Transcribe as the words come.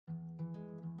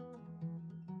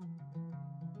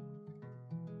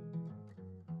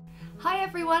Hi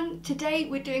everyone! Today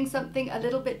we're doing something a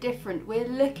little bit different. We're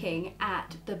looking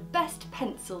at the best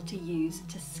pencil to use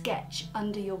to sketch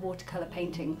under your watercolour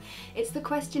painting. It's the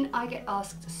question I get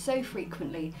asked so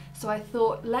frequently, so I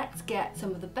thought let's get some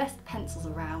of the best pencils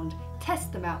around,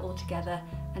 test them out all together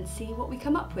and see what we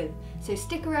come up with. So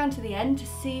stick around to the end to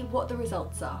see what the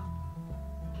results are.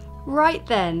 Right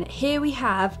then, here we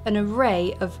have an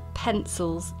array of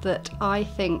pencils that I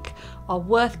think are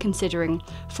worth considering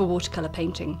for watercolour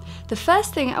painting. The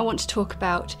first thing I want to talk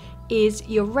about is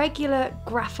your regular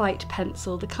graphite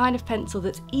pencil, the kind of pencil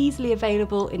that's easily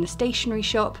available in a stationery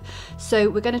shop. So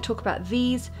we're going to talk about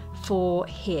these for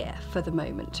here for the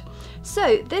moment.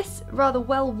 So this rather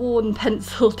well-worn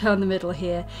pencil down the middle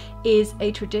here is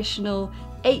a traditional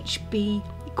HB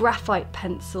graphite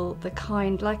pencil, the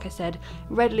kind, like I said,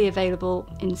 readily available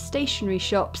in stationery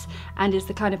shops, and is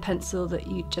the kind of pencil that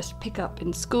you just pick up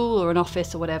in school or an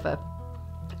office or whatever.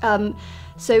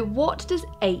 So what does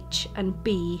H and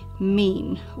B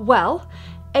mean? Well,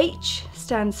 H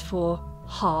stands for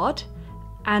hard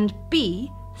and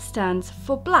B stands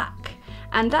for black.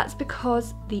 And that's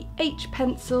because the H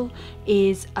pencil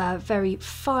is a very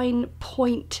fine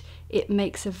point, it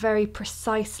makes a very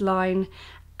precise line,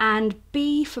 and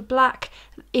B for black,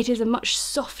 it is a much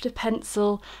softer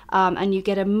pencil and you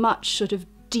get a much sort of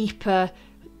deeper,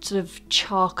 sort of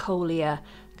charcoalier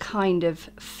kind of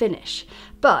finish.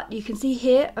 But you can see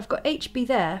here, I've got HB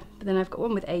there, but then I've got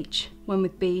one with H, one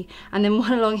with B, and then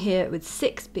one along here with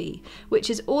 6B, which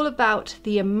is all about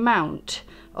the amount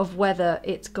of whether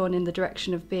it's gone in the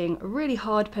direction of being a really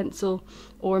hard pencil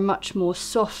or a much more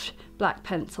soft black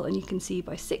pencil. And you can see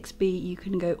by 6B you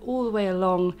can go all the way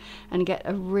along and get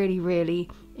a really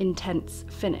intense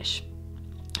finish.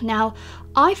 Now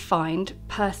I find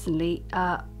personally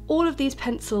all of these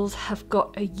pencils have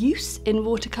got a use in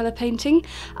watercolour painting.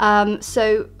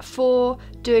 So for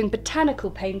doing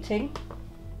botanical painting,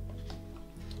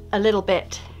 a little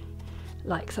bit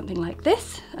like something like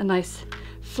this, a nice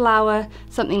flower,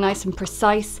 something nice and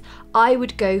precise, I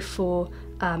would go for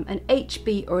an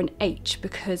HB or an H,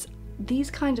 because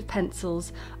these kind of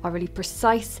pencils are really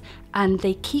precise and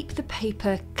they keep the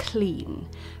paper clean,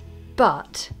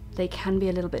 but they can be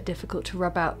a little bit difficult to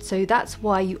rub out. So that's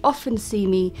why you often see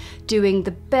me doing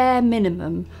the bare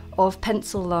minimum of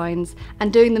pencil lines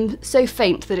and doing them so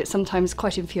faint that it's sometimes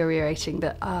quite infuriating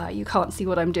that you can't see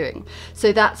what I'm doing.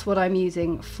 So that's what I'm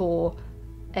using for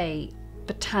a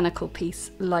botanical piece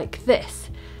like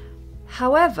this.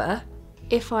 However,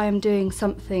 if I am doing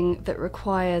something that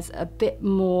requires a bit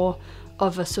more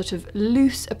of a sort of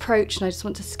loose approach and I just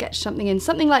want to sketch something in,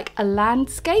 something like a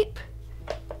landscape,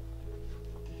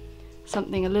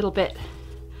 something a little bit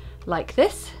like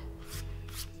this,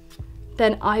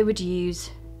 then I would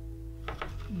use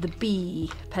the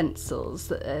B pencils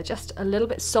that are just a little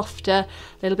bit softer,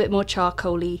 a little bit more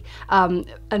charcoaly, and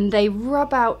they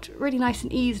rub out really nice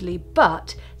and easily,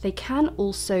 but they can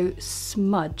also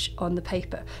smudge on the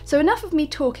paper. So enough of me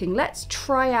talking, let's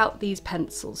try out these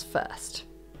pencils first.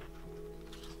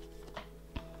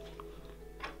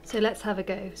 So let's have a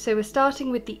go. So we're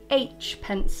starting with the H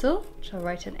pencil, which I'll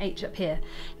write an H up here.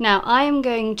 Now I am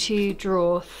going to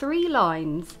draw 3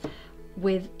 lines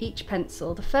with each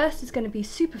pencil. The first is going to be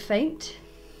super faint,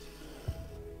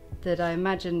 that I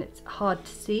imagine it's hard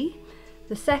to see.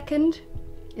 The second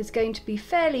is going to be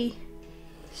fairly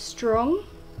strong.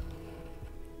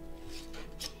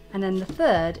 And then the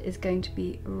third is going to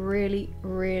be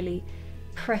really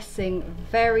pressing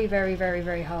very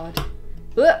hard.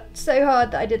 Ugh, so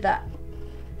hard that I did that.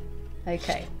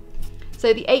 Okay,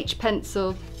 so the H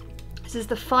pencil, this is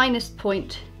the finest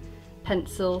point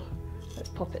pencil. Let's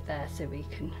pop it there so we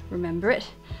can remember it.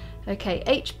 Okay,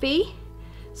 HB.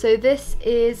 So this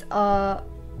is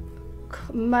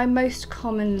my most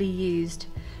commonly used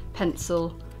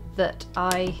pencil that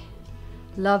I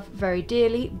love very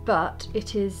dearly, but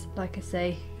it is, like I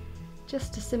say,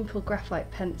 just a simple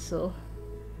graphite pencil.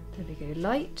 There we go,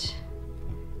 light,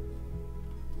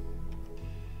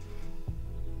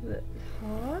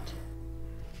 hard,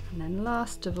 and then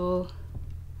last of all,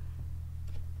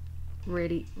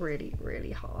 really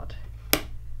hard.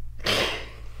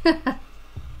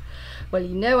 Well,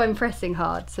 you know I'm pressing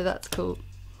hard, so that's cool.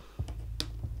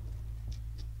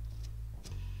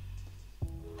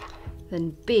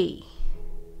 Then B.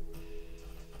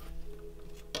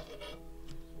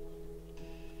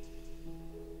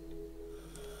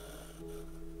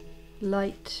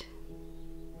 Light,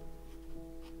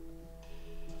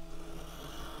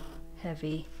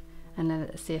 heavy, and then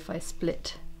let's see if I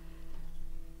split.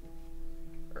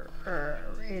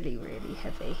 Really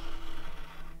heavy.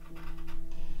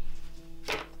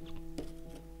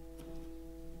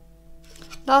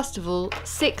 Last of all,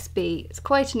 6B. It's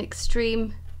quite an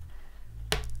extreme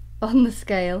on the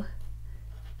scale.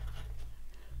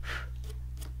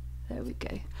 There we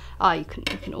go. Ah, you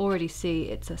can already see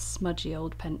it's a smudgy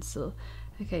old pencil.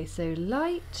 Okay, so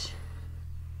light,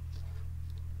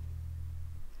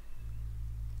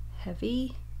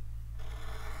 heavy,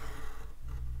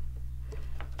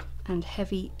 and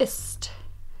heaviest.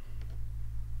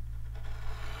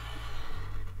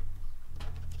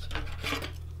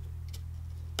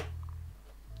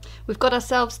 We've got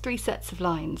ourselves 3 sets of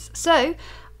lines. So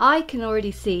I can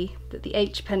already see that the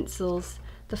H pencils,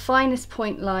 the finest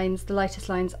point lines, the lightest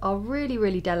lines, are really,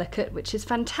 really delicate, which is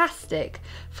fantastic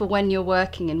for when you're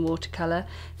working in watercolour.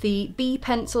 The B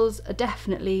pencils are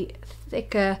definitely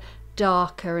thicker,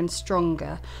 darker and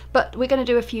stronger, but we're going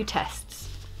to do a few tests.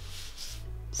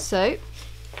 So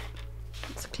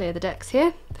let's clear the decks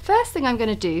here. The first thing I'm going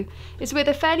to do is, with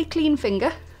a fairly clean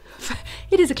finger,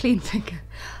 it is a clean finger,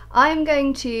 I'm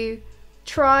going to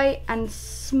try and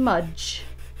smudge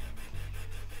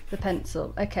the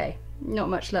pencil. Okay, not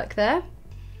much luck there.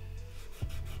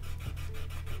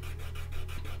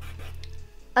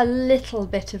 A little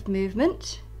bit of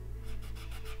movement.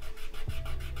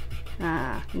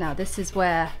 Now this is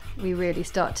where we really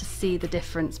start to see the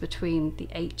difference between the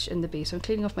H and the B. So I'm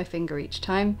cleaning off my finger each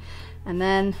time, and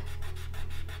then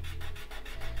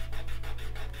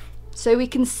so we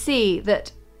can see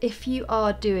that if you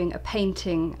are doing a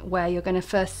painting where you're going to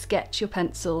first sketch your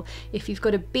pencil, if you've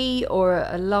got a B or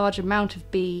a large amount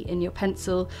of B in your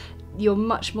pencil, you're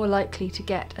much more likely to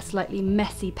get a slightly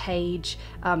messy page,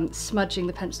 smudging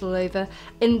the pencil all over.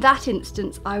 In that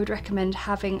instance, I would recommend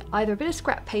having either a bit of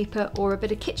scrap paper or a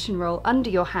bit of kitchen roll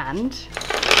under your hand,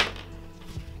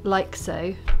 like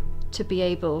so, to be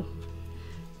able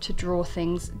to draw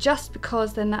things, just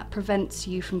because then that prevents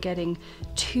you from getting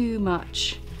too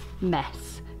much mess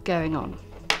going on.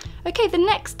 Okay, the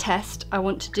next test I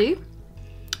want to do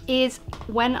is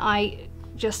when I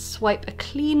just swipe a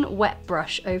clean wet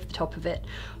brush over the top of it,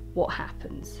 what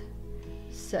happens.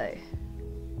 So,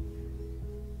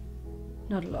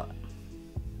 not a lot.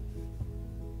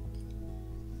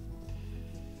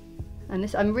 And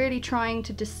this, I'm really trying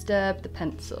to disturb the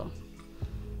pencil.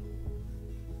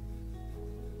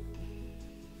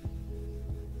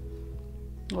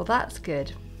 Well, that's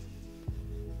good.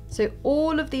 So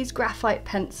all of these graphite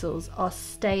pencils are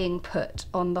staying put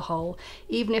on the whole,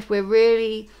 even if we're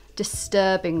really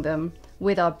disturbing them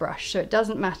with our brush. So it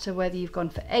doesn't matter whether you've gone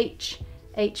for H,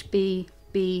 HB,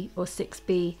 B or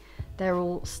 6B, they're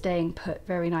all staying put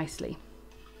very nicely.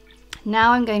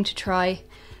 Now I'm going to try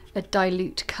a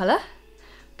dilute colour.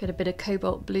 Get a bit of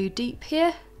cobalt blue deep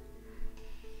here.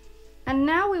 And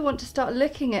now we want to start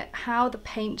looking at how the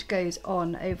paint goes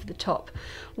on over the top,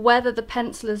 whether the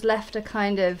pencil has left a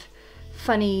kind of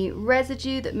funny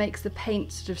residue that makes the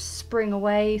paint sort of spring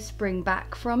away, spring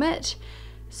back from it.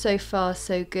 So far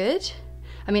so good.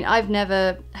 I mean, I've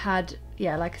never had,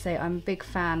 yeah, like I say, I'm a big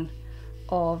fan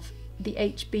of the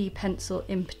HB pencil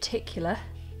in particular.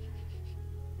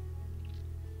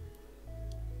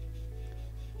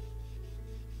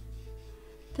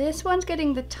 This one's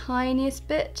getting the tiniest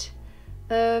bit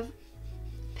of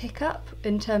pickup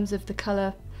in terms of the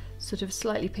colour, sort of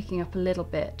slightly picking up a little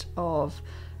bit of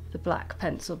the black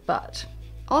pencil, but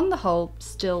on the whole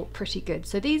still pretty good.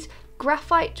 So these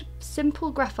graphite,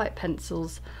 simple graphite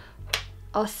pencils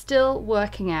are still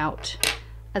working out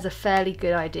as a fairly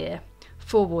good idea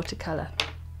for watercolour.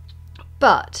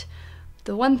 But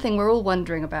the one thing we're all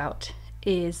wondering about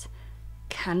is,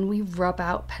 can we rub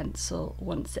out pencil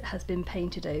once it has been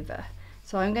painted over?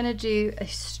 So I'm going to do a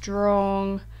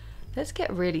strong, let's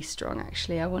get really strong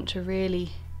actually. I want to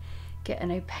really get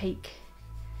an opaque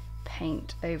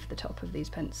paint over the top of these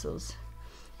pencils.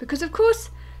 Because of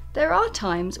course there are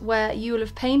times where you will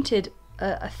have painted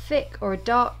a thick or a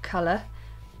dark colour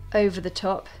over the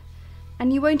top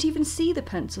and you won't even see the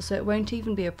pencil, so it won't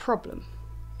even be a problem.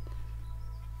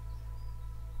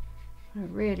 I'm going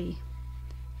to really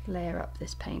layer up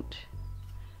this paint.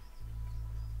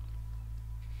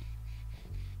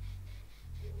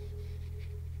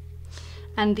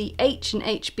 And the H and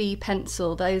HB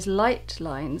pencil, those light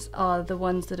lines, are the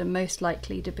ones that are most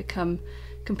likely to become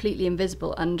completely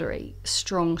invisible under a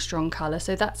strong colour.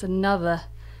 So that's another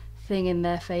thing in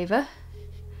their favour.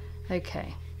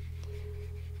 Okay,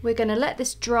 we're going to let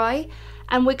this dry,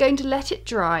 and we're going to let it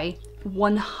dry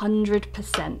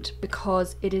 100%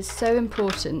 because it is so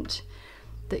important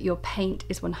that your paint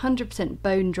is 100%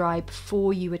 bone dry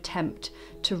before you attempt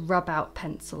to rub out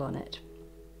pencil on it.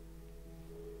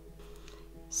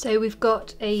 So we've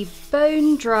got a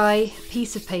bone dry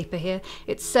piece of paper here.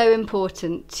 It's so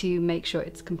important to make sure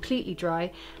it's completely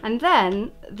dry. And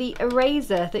then the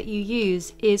eraser that you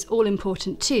use is all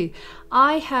important too.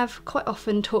 I have quite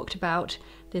often talked about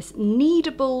this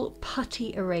kneadable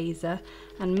putty eraser,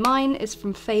 and mine is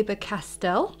from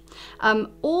Faber-Castell.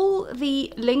 All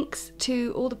the links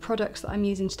to all the products that I'm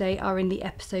using today are in the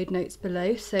episode notes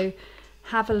below, so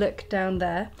have a look down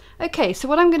there. Okay, so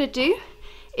what I'm going to do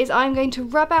is I'm going to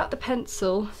rub out the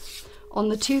pencil on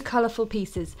the two colourful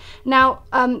pieces. Now,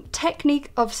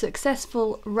 technique of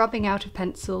successful rubbing out of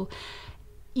pencil,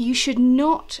 you should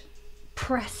not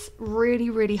press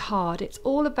really hard. It's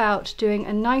all about doing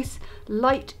a nice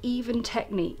light even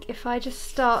technique. If I just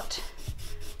start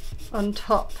on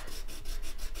top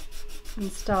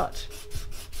and start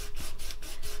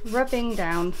rubbing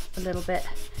down a little bit.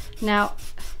 Now,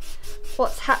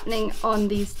 what's happening on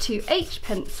these two H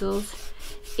pencils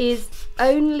is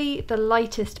only the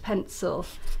lightest pencil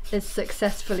is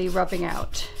successfully rubbing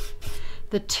out.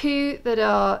 The two that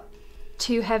are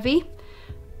too heavy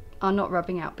are not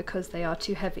rubbing out because they are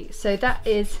too heavy. So that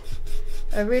is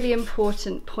a really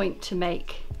important point to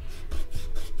make.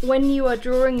 When you are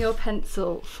drawing your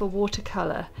pencil for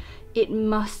watercolour, it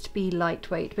must be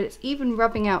lightweight, but it's even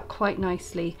rubbing out quite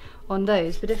nicely on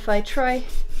those. But if I try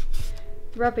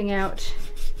rubbing out,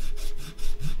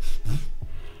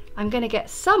 I'm going to get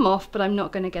some off, but I'm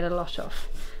not going to get a lot off.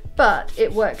 But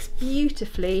it works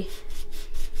beautifully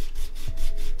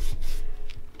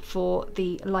for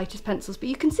the lightest pencils. But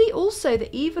you can see also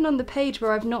that even on the page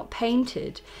where I've not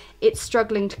painted, it's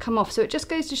struggling to come off. So it just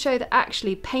goes to show that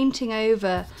actually painting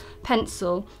over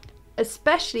pencil,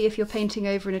 especially if you're painting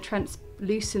over in a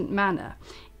translucent manner,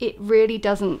 it really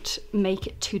doesn't make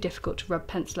it too difficult to rub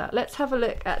pencil out. Let's have a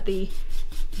look at the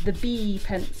B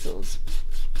pencils.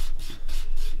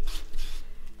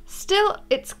 Still,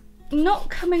 it's not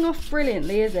coming off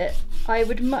brilliantly, is it? I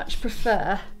would much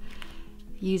prefer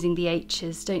using the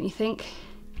H's, don't you think?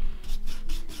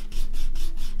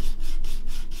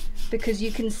 Because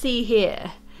you can see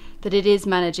here that it is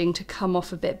managing to come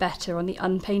off a bit better on the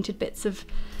unpainted bits of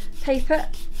paper.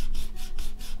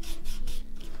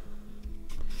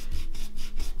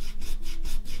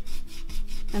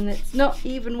 And it's not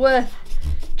even worth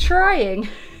trying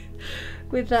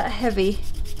with that heavy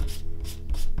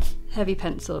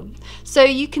pencil. So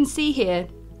you can see here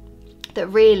that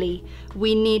really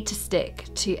we need to stick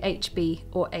to HB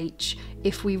or H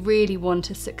if we really want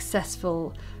a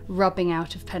successful rubbing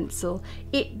out of pencil.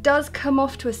 It does come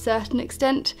off to a certain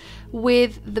extent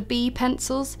with the B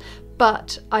pencils,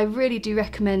 but I really do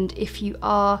recommend, if you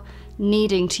are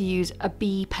needing to use a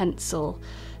B pencil,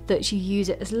 that you use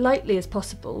it as lightly as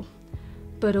possible.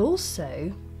 But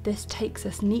also, this takes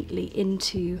us neatly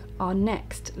into our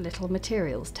next little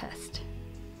materials test.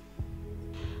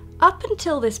 Up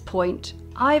until this point,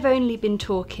 I've only been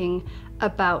talking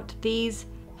about these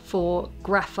 4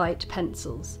 graphite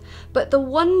pencils, but the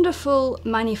wonderful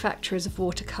manufacturers of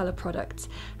watercolour products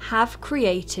have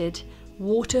created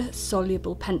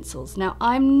water-soluble pencils. Now,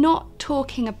 I'm not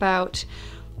talking about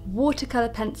watercolour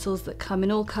pencils that come in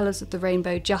all colours of the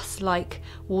rainbow, just like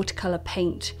watercolour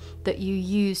paint that you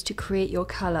use to create your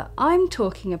colour. I'm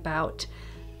talking about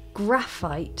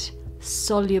graphite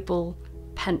soluble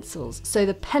pencils. So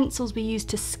the pencils we use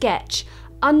to sketch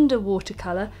under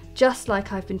watercolour, just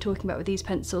like I've been talking about with these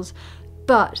pencils,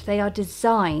 but they are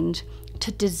designed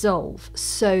to dissolve.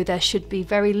 So there should be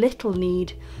very little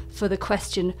need for the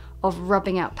question of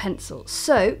rubbing out pencil.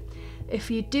 So if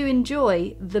you do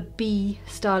enjoy the B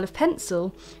style of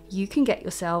pencil, you can get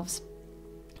yourselves,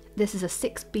 this is a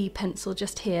 6B pencil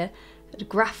just here,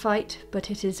 graphite,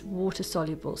 but it is water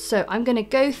soluble. So I'm going to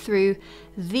go through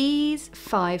these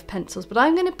 5 pencils, but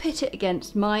I'm going to pit it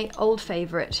against my old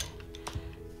favourite,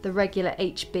 the regular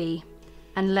HB,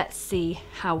 and let's see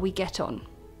how we get on.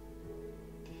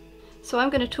 So I'm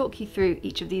going to talk you through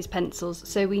each of these pencils.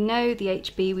 So we know the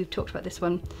HB, we've talked about this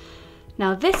one.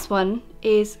 Now this one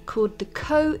is called the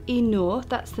Koh-i-Noor,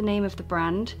 that's the name of the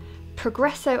brand,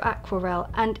 Progresso Aquarelle,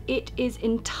 and it is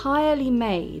entirely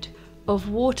made of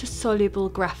water-soluble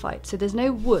graphite. So there's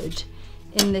no wood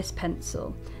in this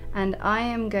pencil. And I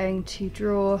am going to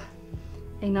draw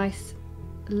a nice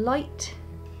light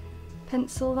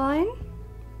pencil line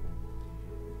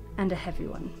and a heavy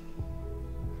one.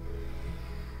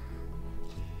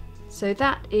 So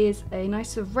that is a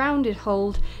nice rounded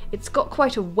hold. It's got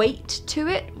quite a weight to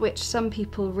it, which some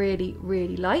people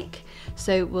really like.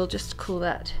 So we'll just call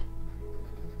that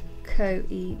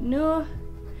Koh-i-Noor.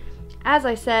 As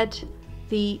I said,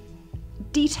 the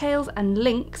details and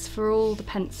links for all the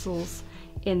pencils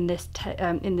in this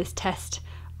test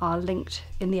are linked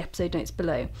in the episode notes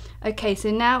below. Okay,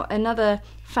 so now another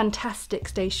fantastic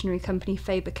stationery company,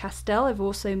 Faber-Castell, I've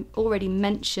also already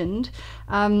mentioned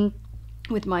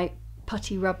with my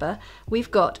putty rubber.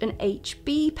 We've got an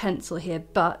HB pencil here,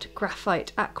 but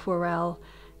Graphite Aquarelle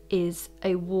is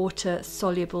a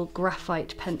water-soluble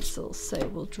graphite pencil. So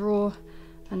we'll draw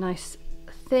a nice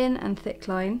thin and thick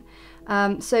line.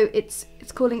 So it's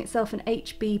calling itself an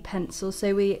HB pencil,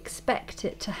 so we expect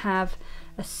it to have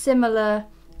a similar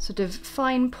sort of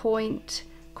fine point,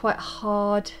 quite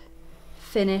hard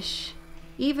finish,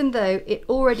 even though it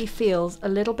already feels a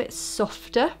little bit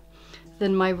softer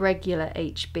than my regular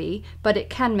HB, but it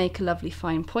can make a lovely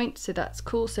fine point, so that's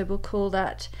cool. So we'll call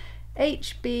that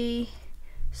HB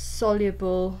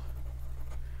Soluble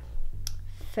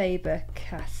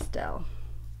Faber-Castell.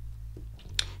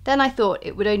 Then I thought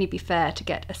it would only be fair to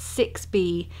get a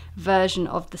 6B version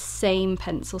of the same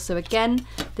pencil. So again,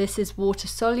 this is water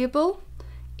soluble.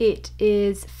 It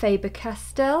is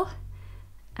Faber-Castell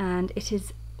and it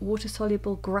is water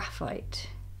soluble graphite.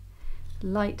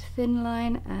 Light thin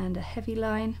line and a heavy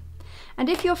line. And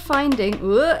if you're finding,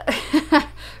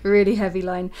 really heavy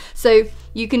line. So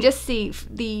you can just see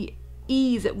the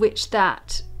ease at which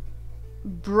that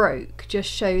broke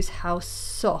just shows how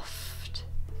soft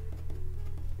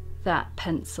that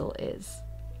pencil is.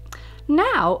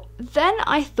 Now, then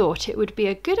I thought it would be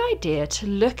a good idea to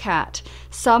look at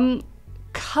some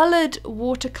coloured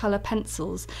watercolour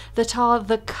pencils that are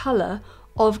the colour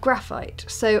of graphite.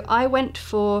 So I went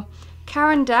for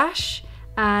Caran d'Ache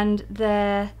and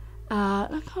their,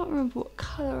 I can't remember what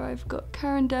colour I've got,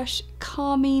 Caran d'Ache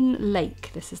Carmine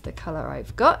Lake, this is the colour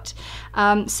I've got.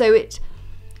 I'll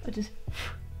just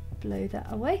blow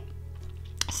that away.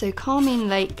 So Carmine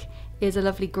Lake is a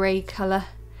lovely grey colour,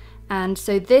 and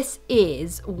so this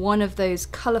is one of those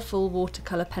colourful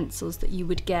watercolour pencils that you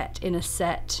would get in a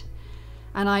set,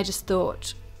 and I just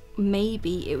thought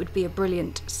maybe it would be a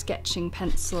brilliant sketching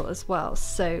pencil as well.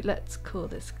 So let's call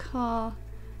this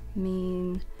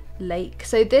Carmine Lake.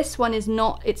 So this one is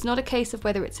not, it's not a case of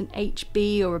whether it's an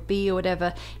HB or a B or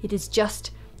whatever, it is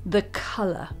just the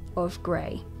colour of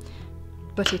grey,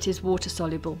 but it is water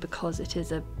soluble because it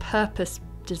is a purpose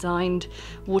designed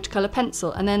watercolour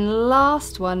pencil. And then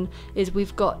last one is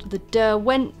we've got the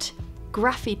Derwent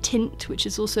Graphitint, which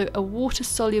is also a water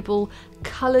soluble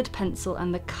coloured pencil,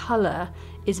 and the colour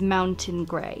is Mountain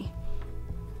Grey.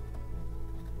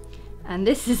 And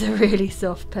this is a really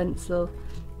soft pencil.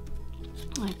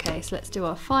 Okay, so let's do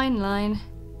our fine line.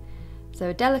 So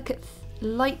a delicate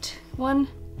light one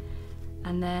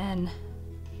and then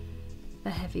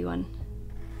a heavy one.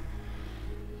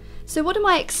 So what am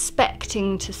I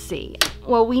expecting to see?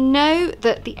 Well, we know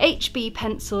that the HB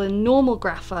pencil in normal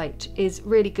graphite is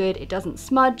really good. It doesn't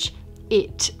smudge,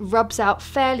 it rubs out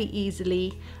fairly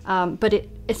easily, but it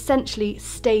essentially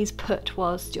stays put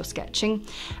whilst you're sketching.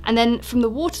 And then from the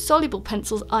water soluble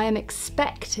pencils, I am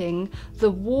expecting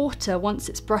the water, once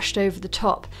it's brushed over the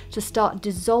top, to start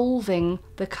dissolving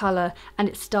the colour and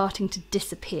it's starting to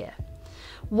disappear.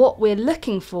 What we're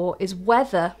looking for is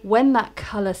whether, when that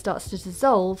colour starts to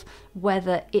dissolve,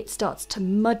 whether it starts to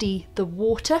muddy the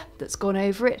water that's gone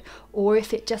over it, or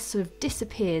if it just sort of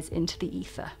disappears into the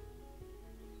ether.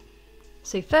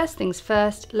 So first things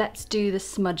first, let's do the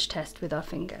smudge test with our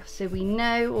finger. So we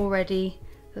know already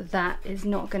that that is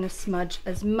not going to smudge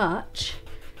as much,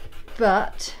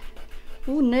 but,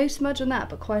 oh, no smudge on that,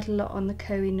 but quite a lot on the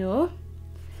Koh-i-Noor.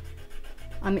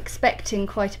 I'm expecting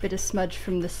quite a bit of smudge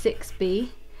from the 6B.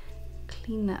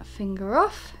 Clean that finger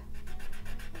off.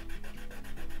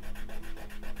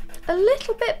 A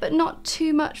little bit, but not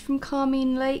too much from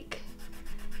Carmine Lake.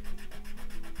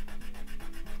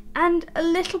 And a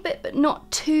little bit, but not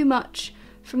too much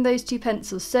from those two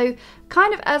pencils. So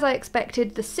kind of as I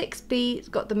expected, the 6B's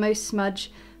got the most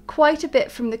smudge, quite a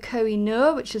bit from the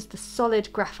Koh-i-Noor, which is the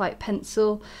solid graphite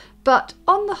pencil, but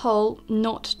on the whole,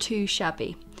 not too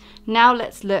shabby. Now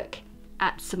let's look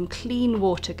at some clean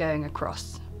water going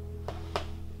across.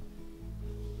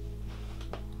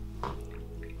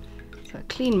 So I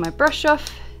clean my brush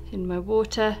off in my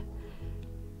water,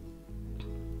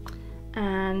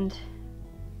 and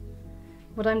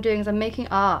what I'm doing is I'm making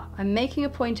a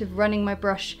point of running my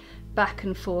brush back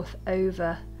and forth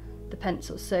over the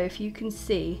pencil. So if you can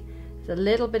see, there's a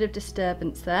little bit of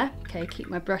disturbance there. Okay, keep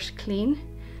my brush clean.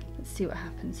 Let's see what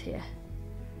happens here.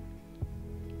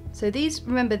 So these,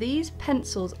 remember, these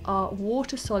pencils are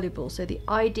water soluble, so the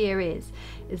idea is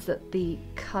that the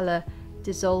colour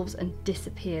dissolves and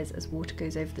disappears as water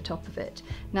goes over the top of it.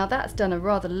 Now that's done a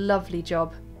rather lovely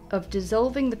job of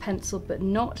dissolving the pencil but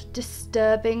not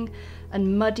disturbing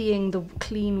and muddying the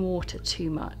clean water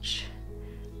too much.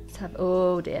 Let's have,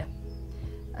 oh dear.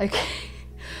 Okay,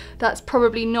 that's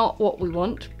probably not what we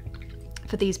want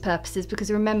for these purposes,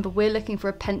 because remember, we're looking for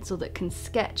a pencil that can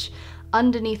sketch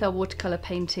underneath our watercolour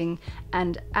painting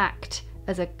and act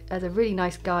as a really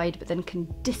nice guide, but then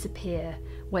can disappear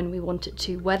when we want it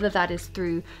to, whether that is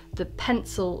through the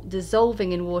pencil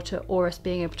dissolving in water or us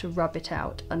being able to rub it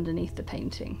out underneath the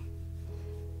painting.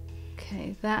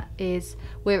 Okay, that is,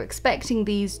 we're expecting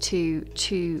these two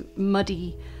to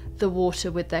muddy the water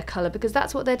with their colour, because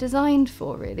that's what they're designed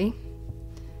for, really.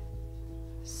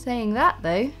 Saying that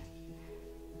though,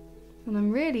 and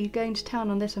I'm really going to town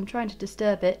on this, I'm trying to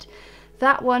disturb it,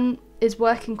 that one is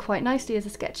working quite nicely as a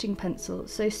sketching pencil.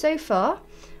 So far,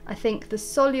 I think the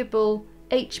soluble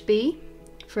HB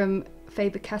from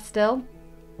Faber-Castell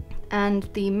and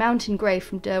the Mountain Grey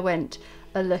from Derwent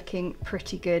are looking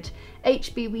pretty good.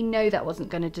 HB, we know that wasn't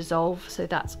going to dissolve, so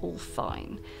that's all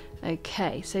fine.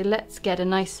 Okay, so let's get a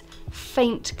nice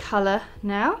faint colour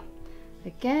now.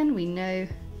 Again, we know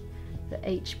that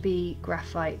HB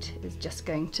graphite is just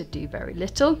going to do very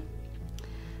little.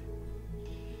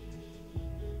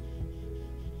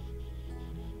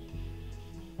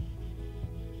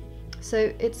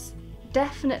 So it's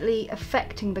definitely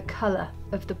affecting the colour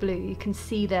of the blue. You can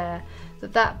see there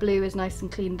that that blue is nice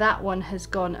and clean. That one has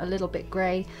gone a little bit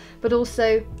grey, but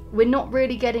also we're not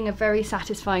really getting a very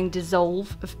satisfying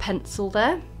dissolve of pencil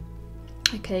there.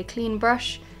 Okay, clean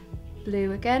brush,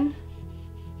 blue again.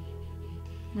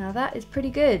 Now that is pretty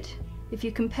good. If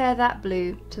you compare that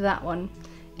blue to that one,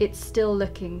 it's still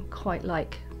looking quite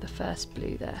like the first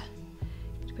blue there.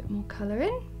 Get a bit more colour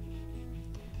in.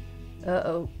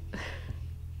 Uh-oh.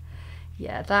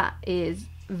 Yeah, that is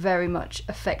very much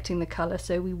affecting the colour,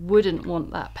 so we wouldn't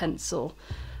want that pencil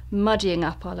muddying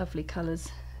up our lovely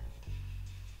colours.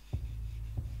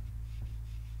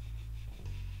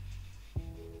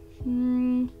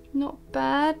 Not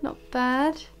bad, not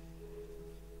bad.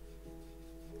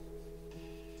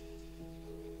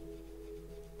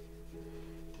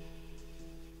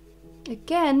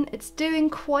 Again, it's doing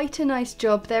quite a nice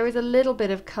job. There is a little bit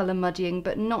of colour muddying,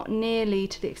 but not nearly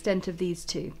to the extent of these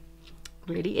two.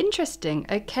 Really interesting.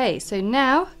 Okay, so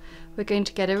now we're going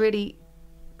to get a really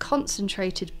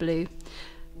concentrated blue.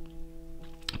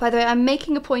 By the way, I'm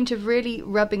making a point of really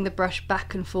rubbing the brush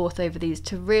back and forth over these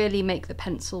to really make the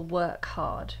pencil work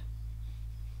hard.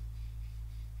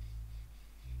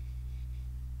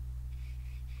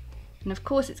 And of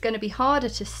course it's going to be harder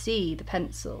to see the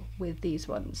pencil with these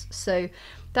ones. So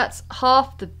that's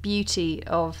half the beauty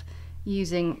of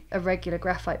using a regular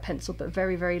graphite pencil, but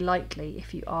very, very lightly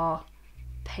if you are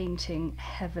painting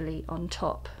heavily on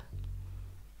top.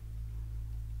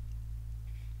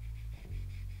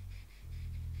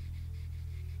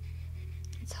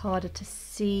 It's harder to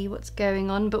see what's going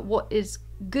on, but what is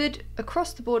good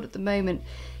across the board at the moment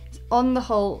is, on the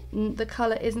whole, the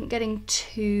colour isn't getting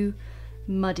too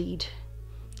muddied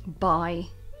by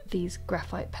these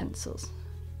graphite pencils.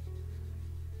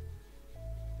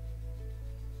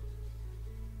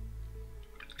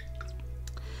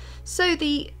 So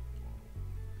the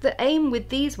aim with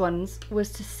these ones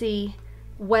was to see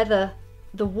whether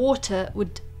the water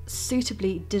would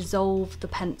suitably dissolve the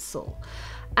pencil,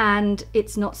 and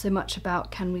it's not so much about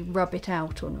can we rub it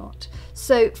out or not.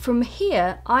 So from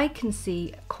here I can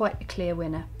see quite a clear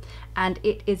winner, and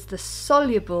it is the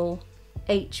soluble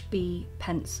HB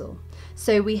pencil.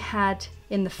 So we had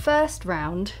in the first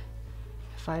round,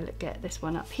 if I get this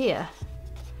one up here,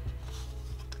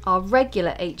 our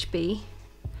regular HB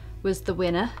was the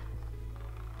winner,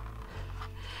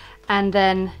 and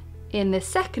then in the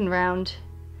second round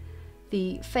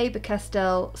the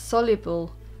Faber-Castell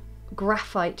soluble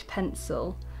graphite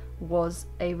pencil was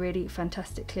a really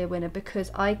fantastic clear winner,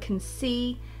 because I can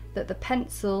see that the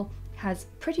pencil has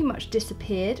pretty much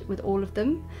disappeared with all of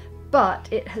them,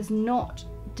 but it has not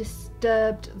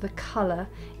disturbed the colour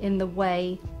in the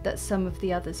way that some of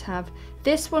the others have.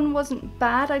 This one wasn't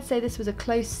bad. I'd say this was a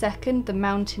close second, the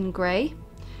Mountain Grey.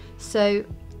 So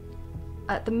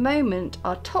at the moment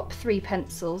our top three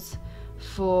pencils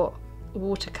for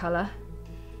watercolour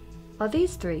are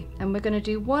these three, and we're going to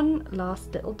do one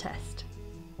last little test.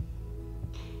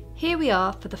 Here we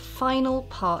are for the final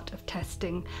part of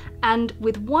testing, and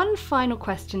with one final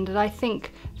question that I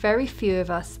think very few of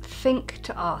us think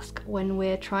to ask when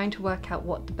we're trying to work out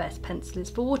what the best pencil is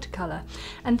for watercolour,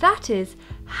 and that is,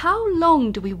 how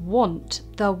long do we want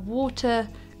the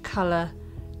watercolour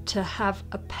to have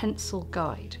a pencil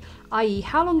guide? i.e.,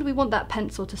 how long do we want that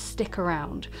pencil to stick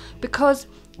around? Because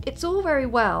it's all very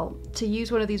well to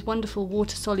use one of these wonderful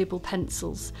water-soluble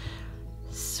pencils,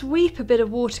 sweep a bit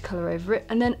of watercolour over it,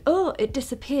 and then, oh, it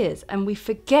disappears, and we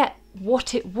forget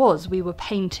what it was we were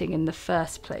painting in the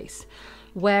first place.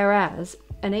 Whereas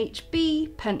an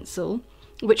HB pencil,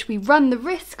 which we run the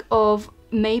risk of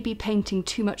maybe painting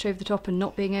too much over the top and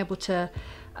not being able to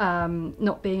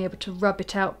rub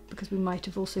it out because we might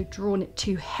have also drawn it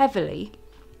too heavily.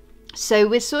 So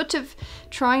we're sort of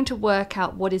trying to work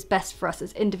out what is best for us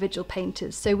as individual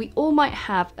painters. So we all might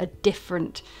have a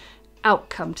different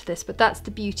outcome to this, but that's the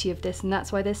beauty of this, and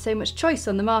that's why there's so much choice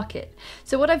on the market.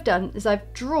 So what I've done is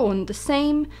I've drawn the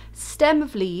same stem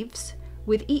of leaves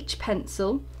with each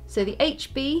pencil. So the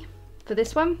HB for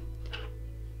this one,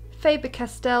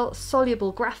 Faber-Castell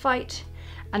soluble graphite,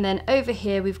 and then over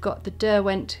here we've got the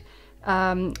Derwent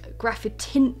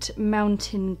Graphitint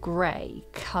Mountain Grey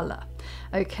colour.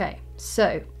 Okay,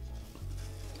 so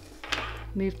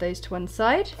move those to one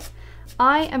side.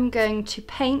 I am going to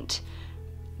paint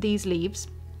these leaves,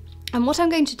 and what I'm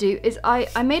going to do is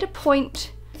I made a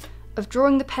point of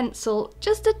drawing the pencil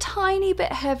just a tiny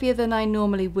bit heavier than I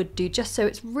normally would do, just so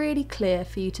it's really clear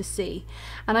for you to see.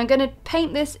 And I'm going to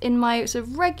paint this in my sort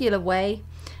of regular way,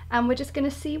 and we're just going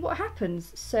to see what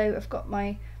happens. So I've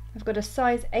got a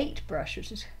size 8 brush,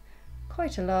 which is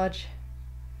quite a large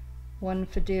one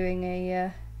for doing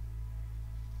a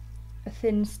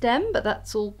thin stem, but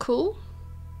that's all cool.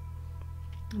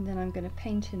 And then I'm going to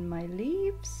paint in my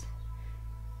leaves.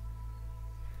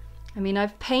 I mean,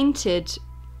 I've painted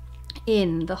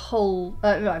in the whole,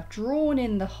 I've drawn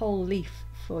in the whole leaf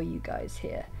for you guys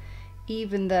here,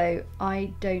 even though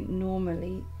I don't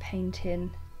normally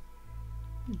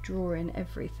draw in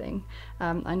everything.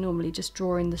 I normally just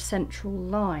draw in the central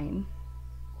line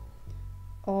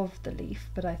of the leaf,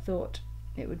 but I thought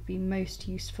it would be most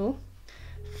useful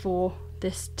for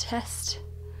this test.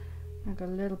 I've got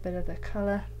a little bit of the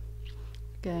colour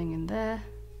going in there.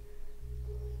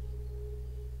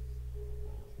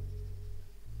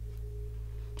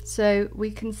 So we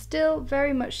can still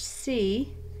very much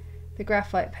see the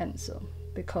graphite pencil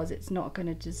because it's not going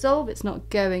to dissolve, it's not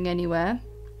going anywhere.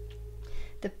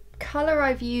 The colour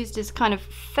I've used is kind of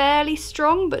fairly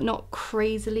strong but not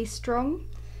crazily strong.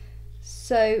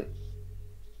 So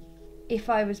if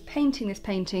I was painting this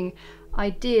painting,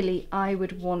 ideally I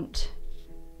would want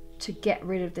to get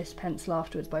rid of this pencil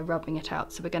afterwards by rubbing it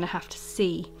out, so we're going to have to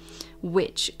see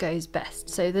which goes best.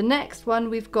 So the next one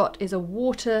we've got is a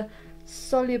water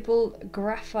soluble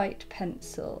graphite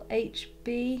pencil,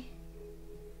 HB.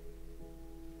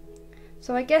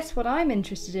 So I guess what I'm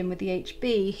interested in with the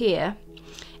HB here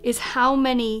is how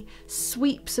many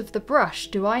sweeps of the brush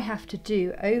do I have to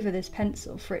do over this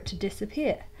pencil for it to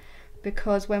disappear,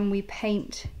 because when we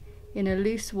paint in a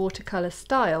loose watercolour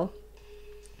style,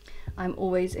 I'm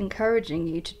always encouraging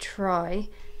you to try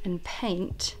and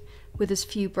paint with as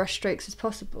few brush strokes as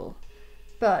possible.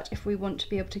 But if we want to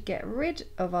be able to get rid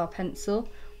of our pencil,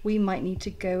 we might need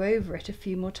to go over it a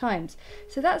few more times.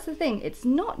 So that's the thing, it's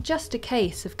not just a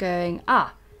case of going,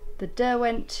 the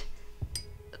Derwent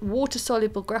water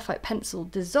soluble graphite pencil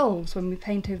dissolves when we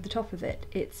paint over the top of it.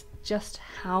 It's just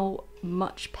how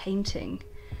much painting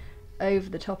over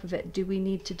the top of it do we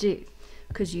need to do?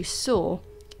 Because you saw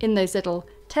in those little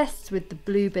tests with the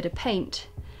blue bit of paint,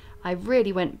 I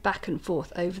really went back and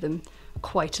forth over them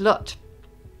quite a lot.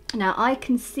 Now I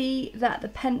can see that the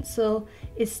pencil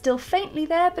is still faintly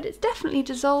there, but it's definitely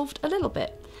dissolved a little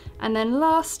bit. And then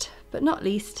last but not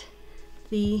least,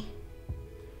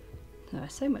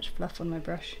 so much fluff on my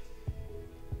brush.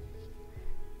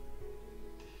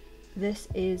 This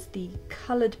is the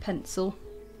coloured pencil.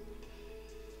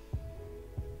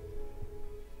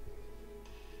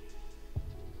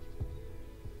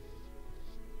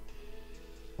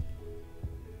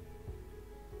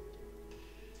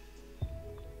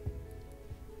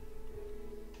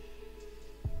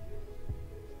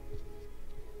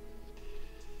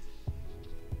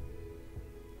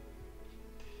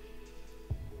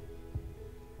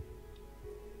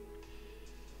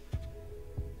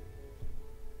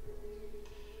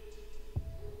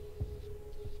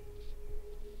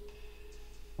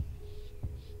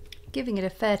 Giving it a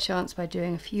fair chance by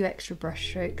doing a few extra brush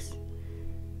strokes.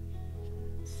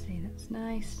 Let's see, that's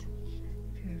nice.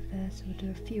 If you reverse, we'll do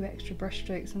a few extra brush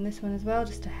strokes on this one as well,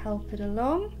 just to help it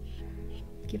along.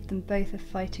 Give them both a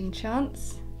fighting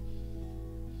chance.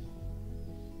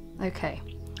 Okay,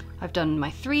 I've done my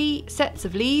 3 sets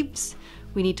of leaves.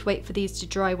 We need to wait for these to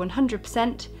dry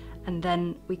 100%, and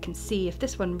then we can see if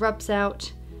this one rubs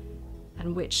out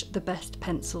and which the best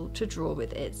pencil to draw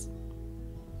with is.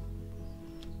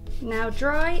 Now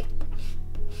dry,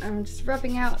 I'm just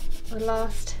rubbing out the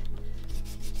last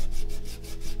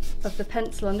of the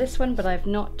pencil on this one, but I've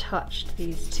not touched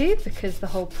these two because the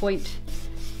whole point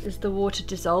is the water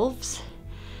dissolves.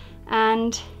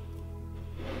 And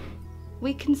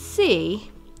we can see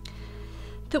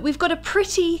that we've got a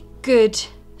pretty good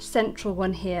central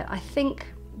one here. I think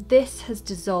this has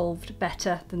dissolved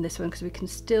better than this one because we can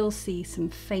still see some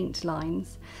faint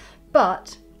lines.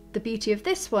 But the beauty of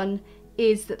this one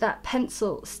is that that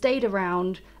pencil stayed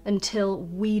around until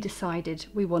we decided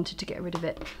we wanted to get rid of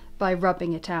it by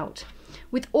rubbing it out.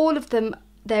 With all of them,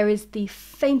 there is the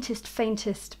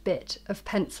faintest bit of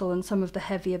pencil and some of the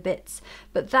heavier bits,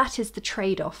 but that is the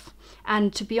trade-off.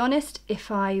 And to be honest,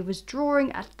 if I was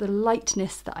drawing at the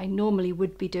lightness that I normally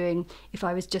would be doing if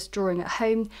I was just drawing at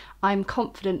home, I'm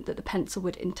confident that the pencil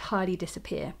would entirely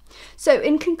disappear. So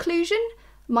in conclusion,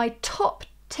 my top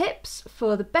tips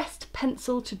for the best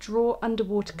pencil to draw under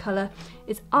watercolour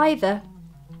is either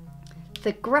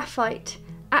the graphite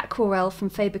aquarelle from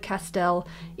Faber-Castell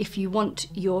if you want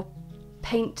your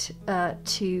paint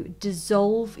to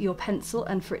dissolve your pencil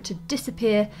and for it to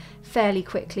disappear fairly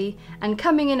quickly, and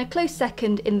coming in a close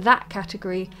second in that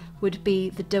category would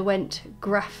be the Derwent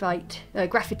Graphitint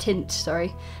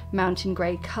Mountain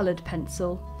Grey coloured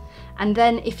pencil. And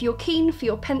then if you're keen for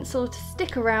your pencil to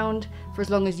stick around for as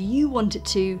long as you want it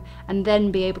to and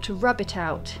then be able to rub it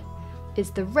out, is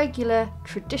the regular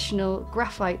traditional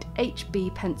graphite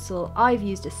HB pencil. I've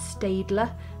used a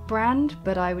Staedtler brand,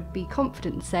 but I would be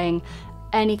confident in saying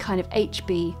any kind of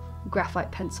HB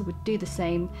graphite pencil would do the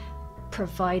same,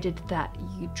 provided that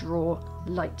you draw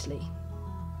lightly.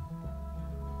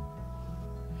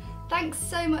 Thanks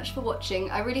so much for watching.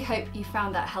 I really hope you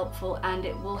found that helpful and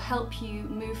it will help you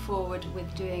move forward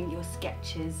with doing your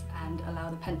sketches and allow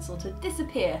the pencil to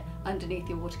disappear underneath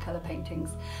your watercolour paintings.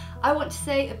 I want to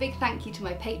say a big thank you to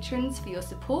my patrons for your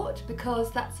support,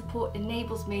 because that support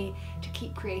enables me to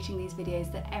keep creating these videos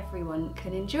that everyone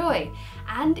can enjoy.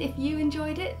 And if you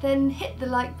enjoyed it, then hit the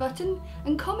like button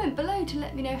and comment below to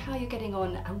let me know how you're getting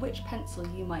on and which pencil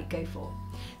you might go for.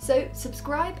 So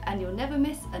subscribe and you'll never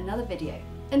miss another video.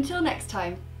 Until next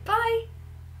time, bye!